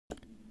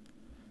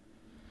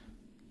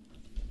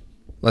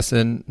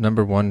Lesson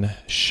number 1,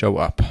 show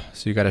up.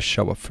 So you got to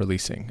show up for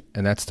leasing.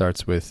 And that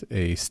starts with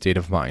a state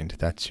of mind.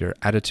 That's your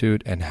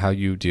attitude and how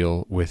you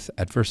deal with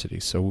adversity.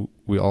 So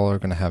we all are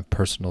going to have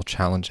personal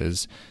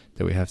challenges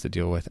that we have to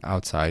deal with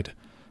outside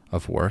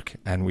of work.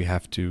 And we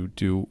have to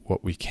do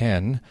what we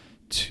can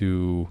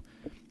to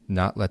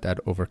not let that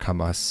overcome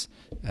us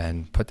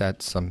and put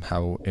that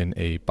somehow in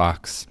a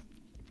box.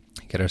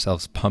 Get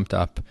ourselves pumped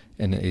up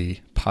in a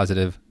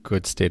positive,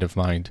 good state of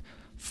mind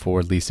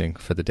for leasing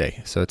for the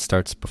day. So it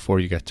starts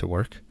before you get to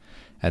work.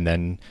 And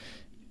then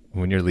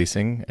when you're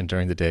leasing and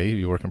during the day,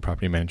 you work in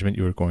property management,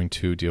 you are going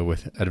to deal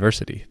with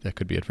adversity. That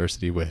could be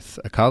adversity with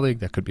a colleague.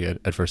 That could be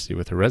adversity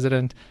with a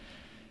resident.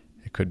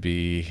 It could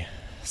be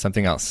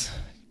something else,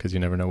 because you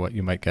never know what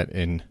you might get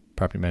in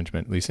property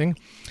management leasing.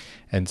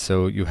 And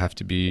so you have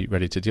to be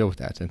ready to deal with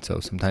that. And so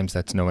sometimes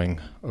that's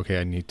knowing,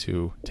 okay, I need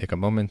to take a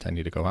moment. I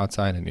need to go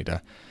outside. I need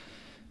to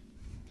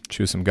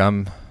chew some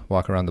gum,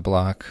 walk around the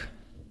block,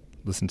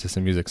 listen to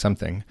some music,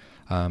 something.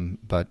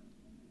 But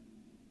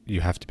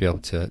you have to be able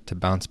to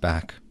bounce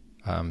back,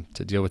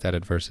 to deal with that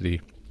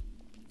adversity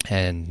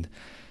and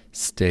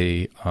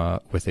stay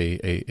with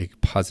a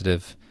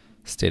positive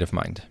state of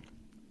mind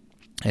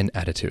and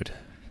attitude.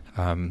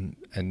 And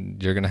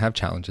you're going to have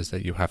challenges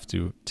that you have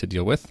to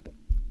deal with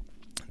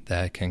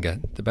that can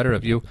get the better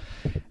of you.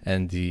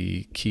 And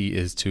the key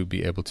is to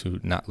be able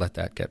to not let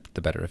that get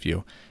the better of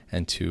you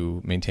and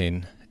to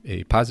maintain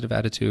a positive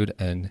attitude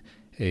and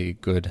a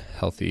good,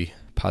 healthy,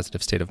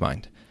 positive state of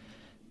mind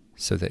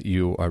so that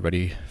you are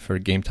ready for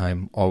game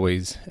time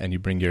always and you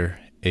bring your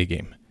A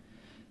game.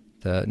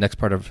 The next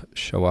part of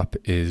show up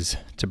is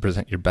to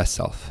present your best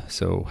self.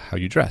 So how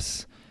you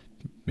dress.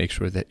 Make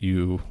sure that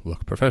you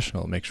look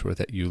professional. Make sure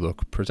that you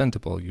look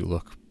presentable. You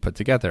look put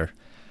together.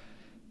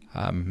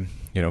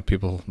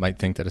 People might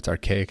think that it's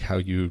archaic. How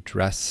you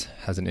dress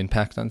has an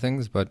impact on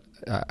things, but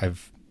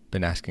I've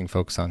been asking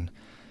folks on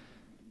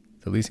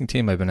the leasing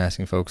team, I've been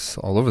asking folks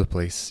all over the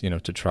place,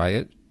 to try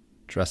it,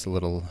 dress a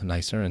little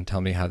nicer and tell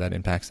me how that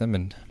impacts them.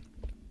 And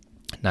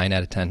 9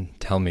 out of 10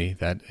 tell me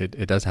that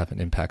it does have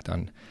an impact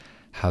on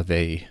how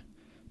they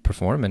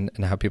perform and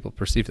how people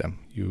perceive them.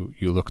 You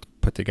look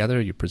put together,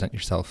 you present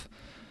yourself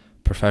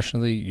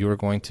professionally, you're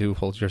going to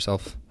hold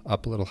yourself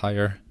up a little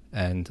higher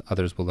and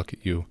others will look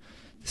at you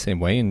the same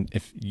way. And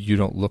if you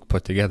don't look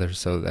put together,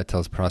 so that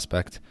tells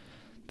prospect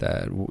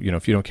that,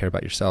 if you don't care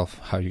about yourself,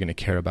 how are you going to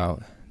care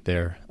about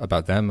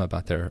them,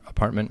 about their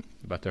apartment,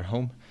 about their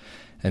home?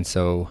 And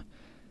so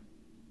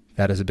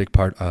that is a big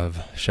part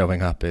of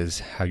showing up,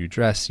 is how you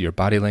dress. Your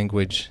body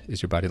language.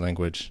 Is your body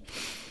language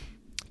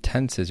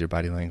tense? Is your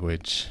body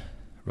language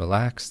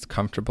relaxed,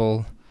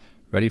 comfortable,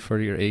 ready for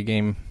your A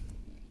game,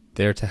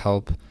 there to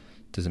help?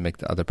 Does it make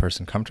the other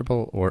person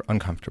comfortable or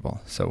uncomfortable?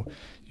 So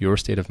your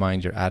state of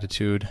mind, your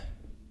attitude,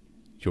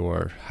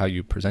 how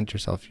you present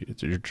yourself,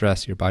 your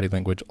dress, your body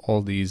language,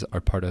 all these are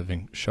part of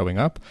showing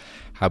up,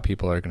 how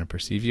people are going to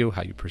perceive you,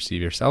 how you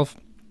perceive yourself.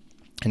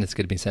 And it's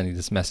going to be sending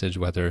this message,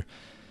 whether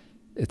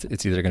it's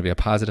either going to be a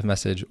positive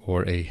message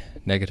or a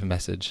negative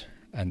message.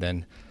 And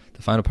then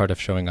the final part of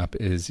showing up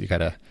is you got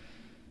to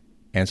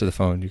answer the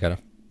phone, you got to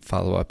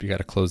follow up, you got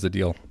to close the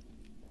deal.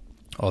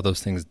 All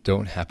those things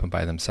don't happen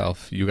by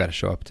themselves. You got to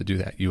show up to do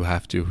that. You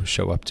have to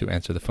show up to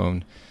answer the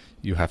phone.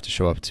 You have to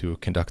show up to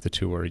conduct the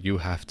tour. You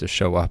have to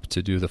show up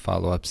to do the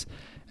follow-ups,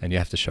 and you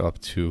have to show up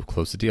to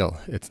close the deal.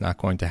 It's not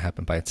going to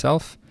happen by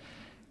itself,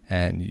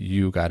 and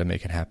you got to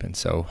make it happen.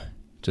 So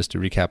just to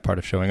recap, part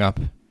of showing up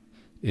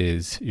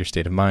is your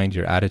state of mind,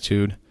 your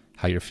attitude,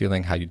 how you're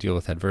feeling, how you deal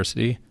with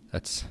adversity.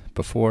 That's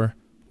before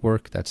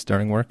work, that's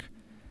during work.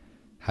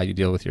 How you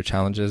deal with your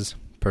challenges,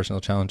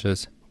 personal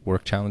challenges,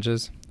 work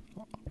challenges.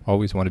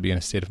 Always want to be in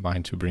a state of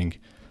mind to bring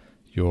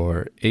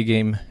your A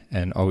game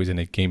and always in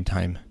a game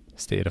time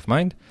state of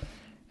mind,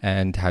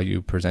 and how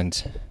you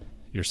present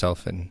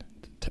yourself and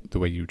the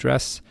way you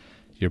dress,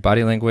 your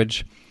body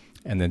language,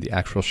 and then the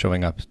actual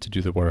showing up to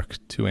do the work,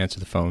 to answer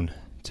the phone,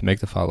 to make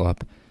the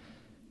follow-up,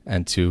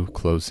 and to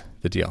close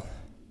the deal.